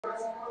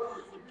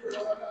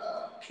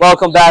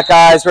Welcome back,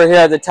 guys. We're here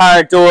at the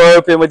Tyrant Door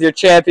Open with your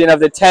champion of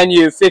the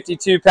 10U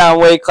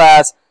 52-pound weight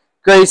class,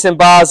 Greyson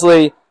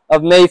Bosley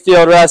of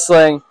Mayfield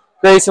Wrestling.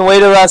 Greyson, way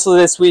to wrestle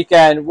this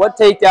weekend. What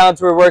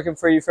takedowns were working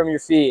for you from your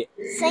feet?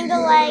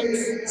 Single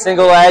legs.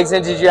 Single legs.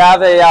 And did you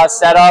have a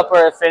setup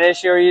or a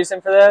finish you were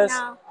using for this?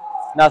 No.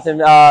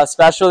 Nothing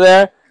special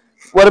there?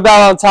 What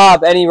about on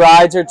top? Any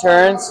rides or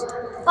turns?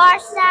 Bar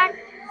stack.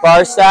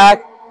 Bar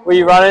stack? Were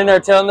you running or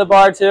tilting the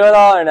bar too at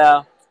all or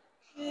no?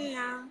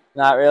 No.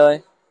 Not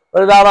really?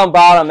 What about on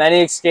bottom?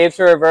 Any escapes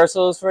or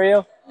reversals for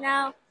you?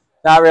 No.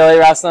 Not really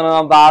wrestling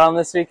on bottom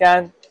this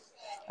weekend?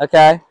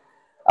 Okay.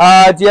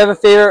 Do you have a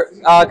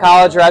favorite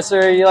college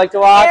wrestler you like to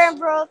watch? Aaron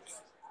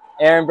Brooks.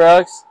 Aaron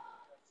Brooks?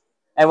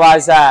 And why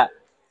is that?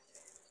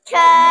 Because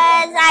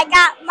I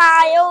got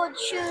my old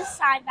shoes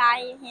signed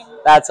by him.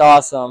 That's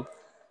awesome.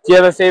 Do you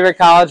have a favorite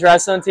college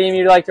wrestling team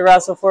you'd like to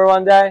wrestle for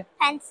one day?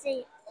 Penn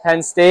State.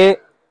 Penn State?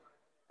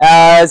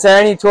 Is there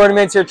any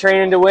tournaments you're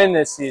training to win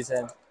this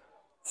season?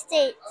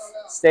 States.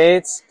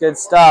 States? Good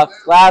stuff.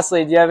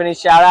 Lastly, do you have any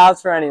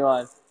shout-outs for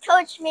anyone?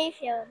 Coach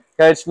Mayfield.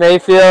 Coach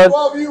Mayfield?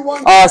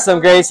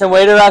 Awesome, Greyson.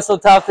 Way to wrestle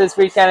tough this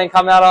weekend and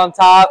come out on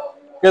top.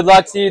 Good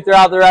luck to you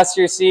throughout the rest of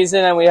your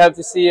season, and we hope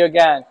to see you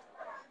again.